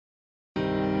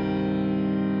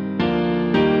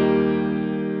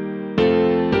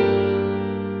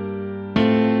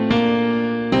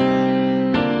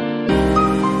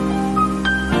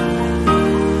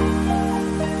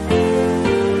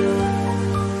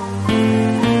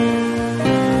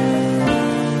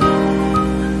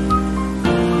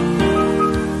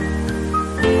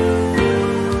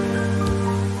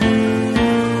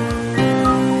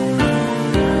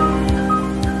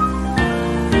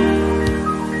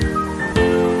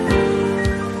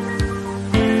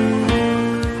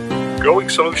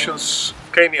Solutions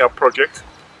Kenya project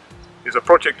is a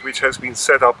project which has been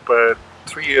set up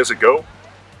 3 years ago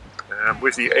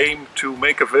with the aim to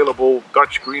make available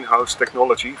Dutch greenhouse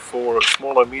technology for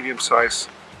small and medium-sized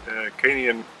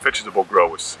Kenyan vegetable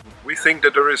growers. We think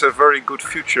that there is a very good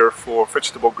future for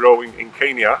vegetable growing in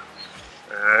Kenya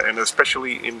and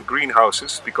especially in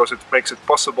greenhouses, because it makes it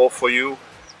possible for you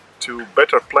to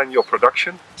better plan your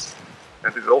production,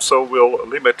 and it also will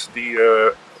limit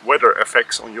the weather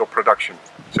effects on your production.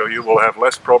 So you will have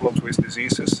less problems with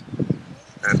diseases,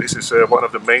 and this is one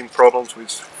of the main problems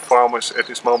which farmers at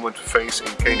this moment face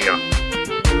in Kenya.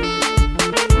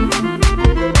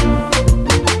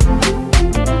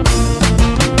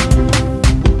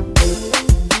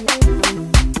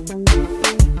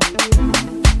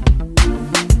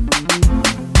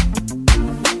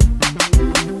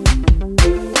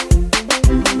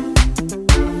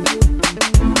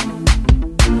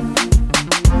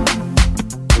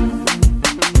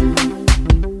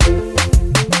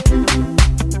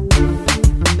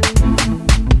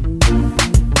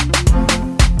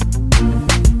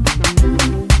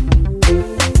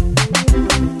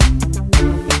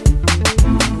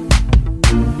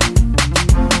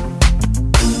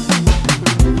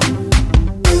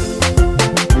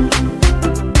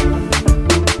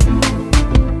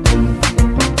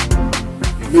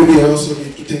 Maybe I also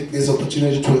need to take this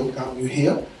opportunity to welcome you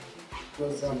here,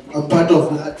 because I'm part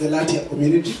of the Latia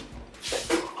community.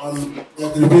 The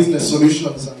agribusiness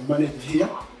solutions I'm managing here,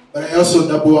 but I also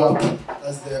double up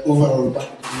as the overall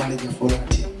marketing manager for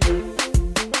Latia.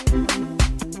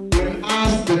 When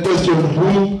asked the question,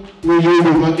 who will you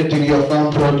be marketing your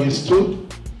farm produce to,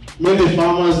 many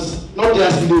farmers, not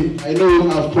just new, I know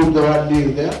I've put the word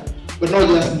new there, but not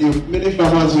just new, many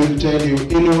farmers will tell you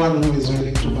anyone who is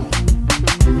willing to buy.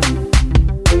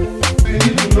 We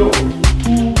need to know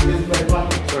who is my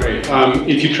partner.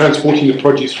 Sorry, if you're transporting the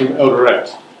produce from Eldoret,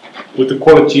 would the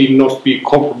quality not be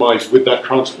compromised with that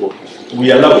transport?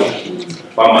 We allow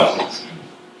farmers,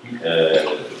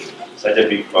 such a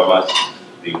big farmers,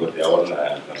 they got their own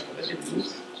transportation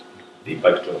rules. They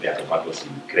pack their tomatoes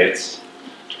in crates.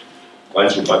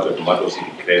 Once you pack your tomatoes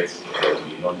in crates,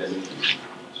 you know them,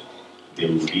 they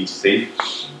will reach safe,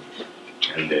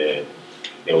 and there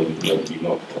will be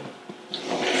no problem.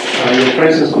 Your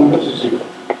prices competitive?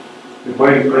 The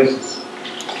buying prices?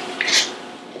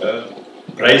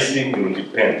 Pricing will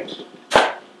depend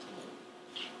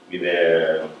with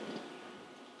the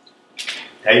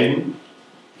timing,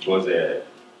 because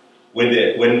when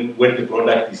the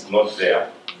product is not there,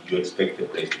 you expect the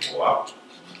price to go up.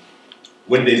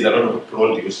 When there is a lot of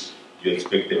produce, you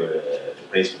expect the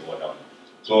price to go down.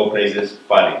 So prices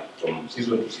vary from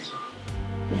season to season.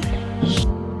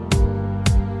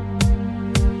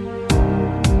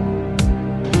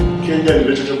 Kenyan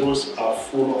vegetables are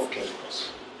full of chemicals.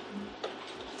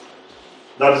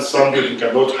 That is something you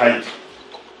cannot hide.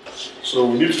 So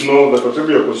we need to know that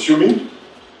whatever you're consuming,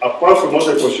 apart from what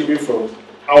you're consuming from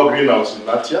our greenhouse in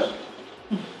Latia,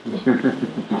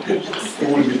 it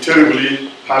will be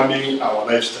terribly harming our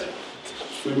lifestyle.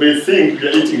 We may think we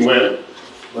are eating well,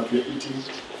 but we are eating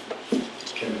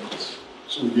chemicals.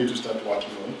 So we need to start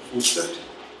working on food safety.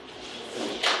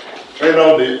 Right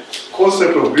now, the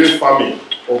concept of green farming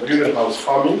or greenhouse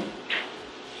farming,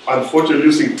 unfortunately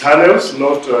using tunnels,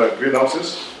 not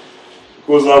greenhouses,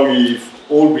 because now we've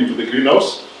all been to the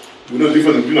greenhouse. We know the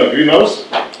difference between a greenhouse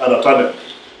and a tunnel.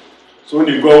 So when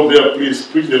you go out there, please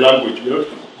speak the language. You don't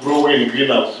grow in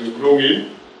greenhouse, you grow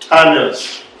in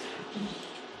tunnels.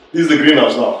 This is the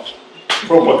greenhouse now,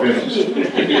 proper greenhouse.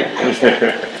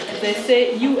 They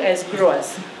say you as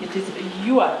growers, it is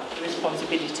your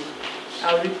responsibility.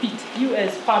 I'll repeat, you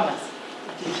as farmers,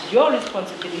 it is your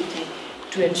responsibility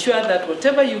to ensure that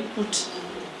whatever you put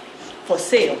for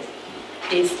sale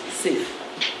is safe.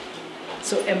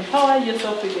 So empower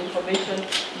yourself with information.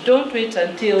 Don't wait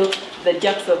until the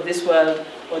Jacks of this world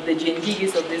or the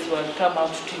Jengigis of this world come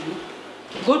out to you.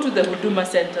 Go to the Huduma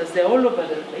centers, they're all over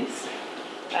the place.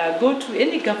 Go to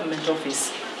any government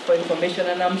office for information,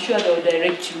 and I'm sure they'll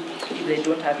direct you if they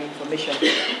don't have information.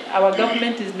 Our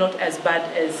government is not as bad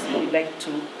as we like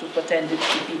to pretend it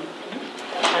to be.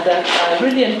 And I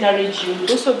really encourage you,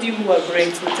 those of you who are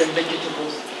growing fruits and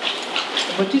vegetables,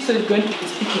 Motiso is going to be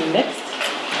speaking next.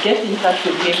 Get in touch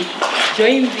with him.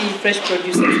 Join the Fresh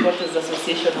Produce Exporters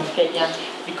Association of Kenya,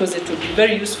 because it will be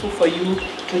very useful for you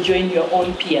to join your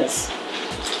own peers.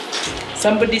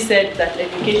 Somebody said that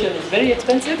education is very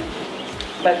expensive,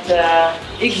 but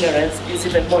ignorance is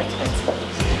even more expensive.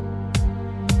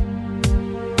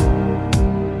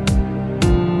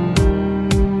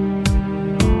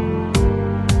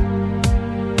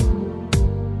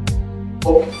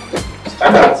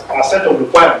 set of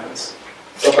requirements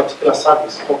for a particular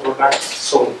service or product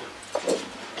sold.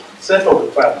 Set of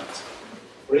requirements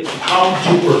for it, how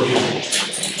to produce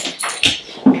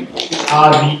it.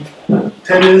 Are the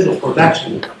tenets of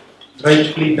production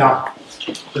rightfully done?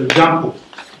 For example,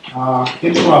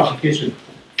 chemical application,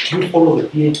 do you follow the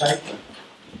pH type?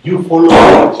 Do you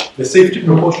follow the safety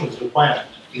precautions required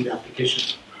in the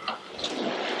application?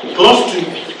 Close to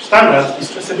standards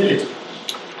is traceability.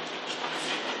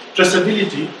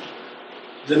 Traceability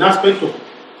is an aspect of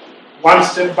one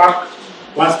step back,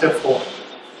 one step forward.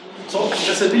 So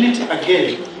traceability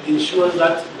again ensures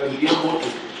that you will be able to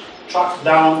track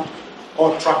down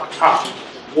or track up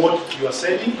what you are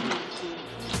selling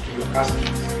to your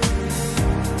customers.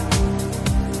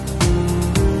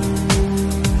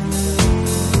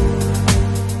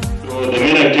 So the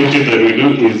main activities that we do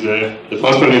is the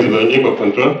first one is biological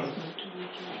control,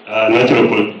 natural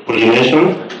pollination,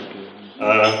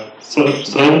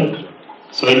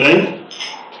 soil life,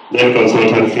 then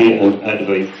consultancy and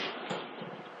advice.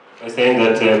 By saying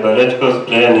that biologicals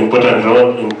play an important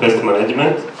role in pest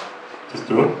management, which is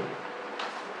true.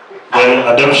 Then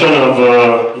adoption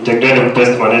of integrated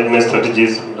pest management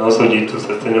strategies will also lead to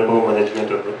sustainable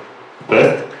management of the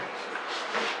pest.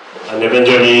 And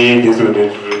eventually this will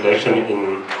lead to reduction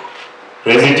in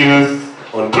residues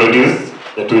on produce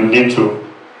that will lead to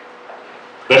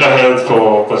better health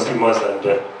for consumers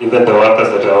and even the workers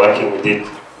that are working with it.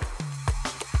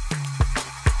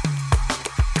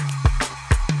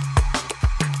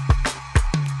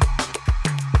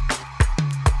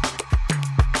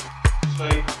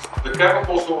 The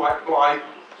chemicals that I apply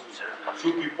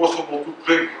should be possible to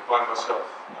drink by myself.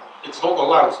 It's not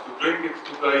allowed to drink it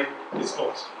today, it's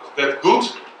not that good,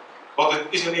 but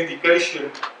it is an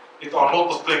indication it are not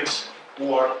the things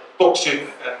who are toxic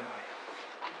and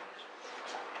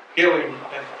killing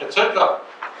and etc.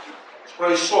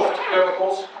 Spray soft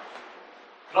chemicals.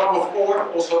 Number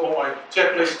 4, also on my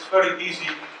checklist, very easy,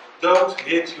 don't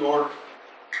hit your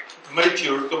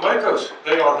mature tomatoes.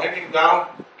 They are hanging down,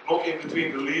 not in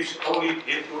between the leaves, only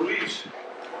hit your leaves.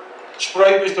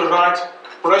 Spray with the right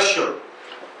pressure.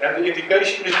 And the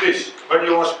indication is this: when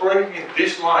you are spraying in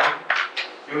this line,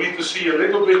 you need to see a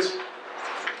little bit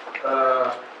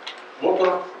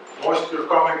water moisture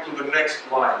coming to the next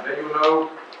line. Then you know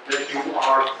that you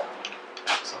are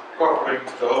covering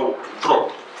the whole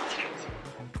crop.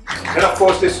 And of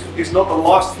course, this is not the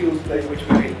last field day which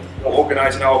we will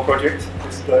organize in our project.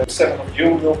 The 7th of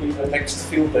June will be the next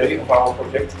field day of our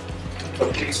project.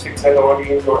 So please fix that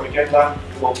already in your agenda.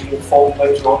 You will be informed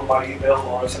later on by email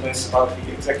or SMS about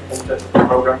the exact content of the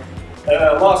program.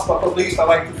 Last but not least, I'd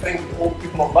like to thank all the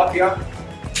people of Latia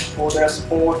for their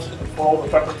support, for all the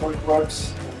preparatory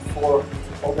works, for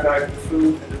organizing the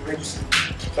food and the drinks.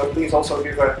 So please also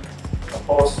give a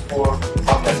applause for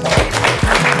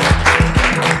Latia.